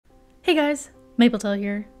Hey guys, Mapletail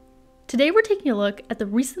here. Today we're taking a look at the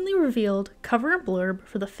recently revealed cover and blurb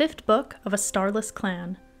for the 5th book of A Starless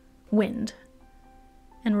Clan, Wind.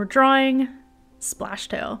 And we're drawing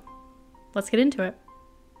Splashtail. Let's get into it.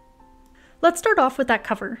 Let's start off with that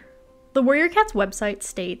cover. The Warrior Cats website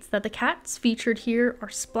states that the cats featured here are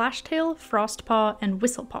Splashtail, Frostpaw, and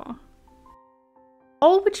Whistlepaw.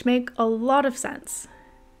 All which make a lot of sense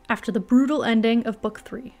after the brutal ending of Book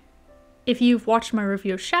 3. If you've watched my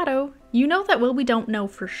review of Shadow, you know that while we don't know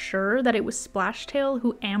for sure that it was Splashtail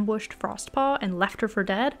who ambushed Frostpaw and left her for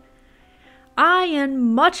dead, I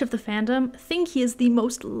and much of the fandom think he is the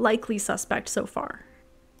most likely suspect so far.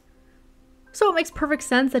 So it makes perfect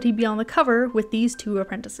sense that he'd be on the cover with these two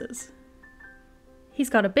apprentices.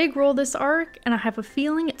 He's got a big role this arc, and I have a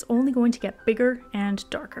feeling it's only going to get bigger and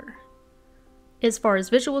darker. As far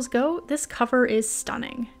as visuals go, this cover is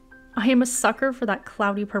stunning. I am a sucker for that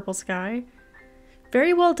cloudy purple sky.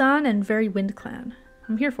 Very well done and very Windclan.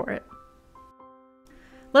 I'm here for it.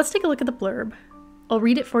 Let's take a look at the blurb. I'll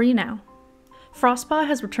read it for you now. Frostpaw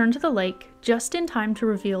has returned to the lake just in time to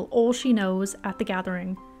reveal all she knows at the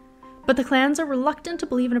gathering. But the clans are reluctant to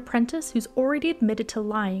believe an apprentice who's already admitted to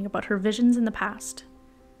lying about her visions in the past.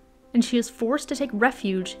 And she is forced to take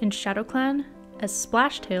refuge in ShadowClan as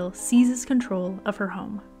Splashtail seizes control of her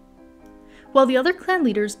home. While the other clan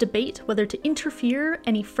leaders debate whether to interfere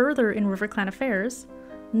any further in Riverclan affairs,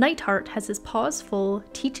 Nightheart has his paws full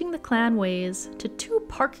teaching the clan ways to 2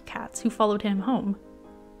 park cats who followed him home.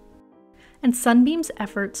 And Sunbeam's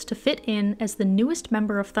efforts to fit in as the newest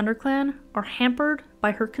member of ThunderClan are hampered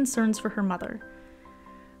by her concerns for her mother,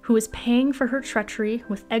 who is paying for her treachery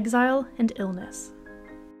with exile and illness.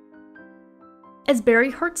 As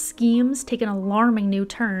Berryheart's schemes take an alarming new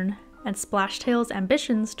turn, and Splashtail's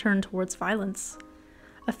ambitions turn towards violence,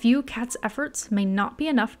 a few cats' efforts may not be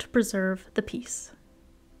enough to preserve the peace.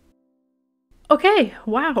 Okay,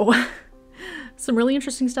 wow. Some really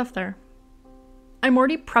interesting stuff there. I'm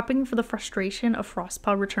already prepping for the frustration of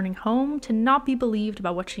Frostpaw returning home to not be believed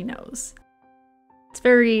about what she knows. It's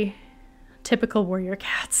very typical Warrior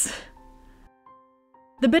Cats.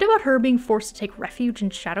 The bit about her being forced to take refuge in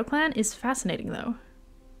ShadowClan is fascinating though.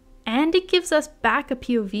 And it gives us back a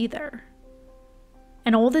POV there.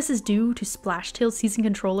 And all this is due to Splashtail seizing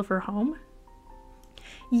control of her home?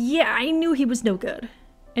 Yeah, I knew he was no good.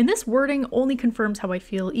 And this wording only confirms how I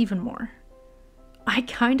feel even more. I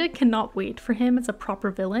kinda cannot wait for him as a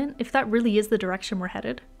proper villain if that really is the direction we're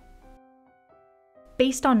headed.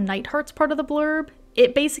 Based on Nightheart's part of the blurb,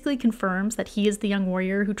 it basically confirms that he is the young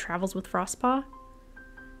warrior who travels with Frostpaw.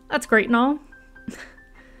 That's great and all.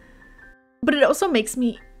 But it also makes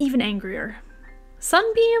me even angrier.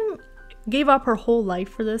 Sunbeam gave up her whole life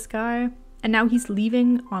for this guy, and now he's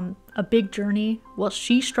leaving on a big journey while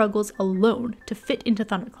she struggles alone to fit into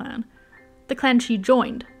ThunderClan, the clan she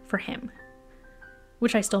joined for him.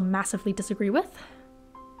 Which I still massively disagree with.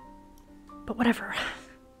 But whatever.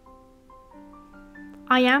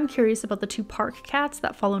 I am curious about the 2 park cats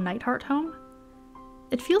that follow Nightheart home.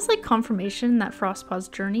 It feels like confirmation that Frostpaw's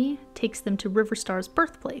journey takes them to Riverstar's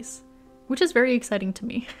birthplace, which is very exciting to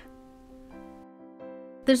me.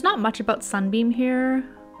 There's not much about Sunbeam here,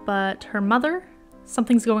 but her mother,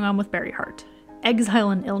 something's going on with Berryheart.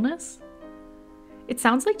 Exile and illness? It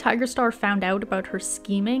sounds like Tigerstar found out about her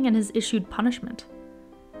scheming and has issued punishment.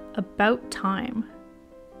 About time.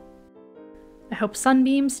 I hope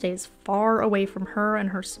Sunbeam stays far away from her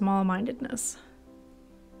and her small-mindedness.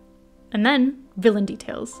 And then, villain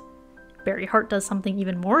details. Berryheart does something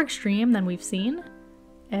even more extreme than we've seen,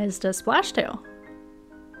 as does Splashtail.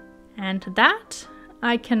 And that,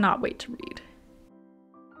 I cannot wait to read.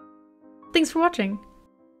 Thanks for watching.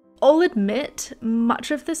 I'll admit, much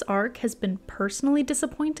of this arc has been personally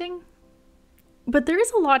disappointing, but there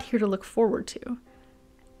is a lot here to look forward to.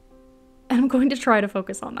 And I'm going to try to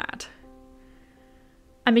focus on that.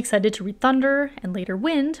 I'm excited to read Thunder and later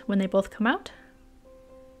Wind when they both come out.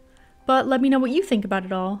 But let me know what you think about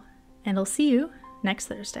it all, and I'll see you next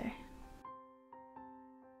Thursday.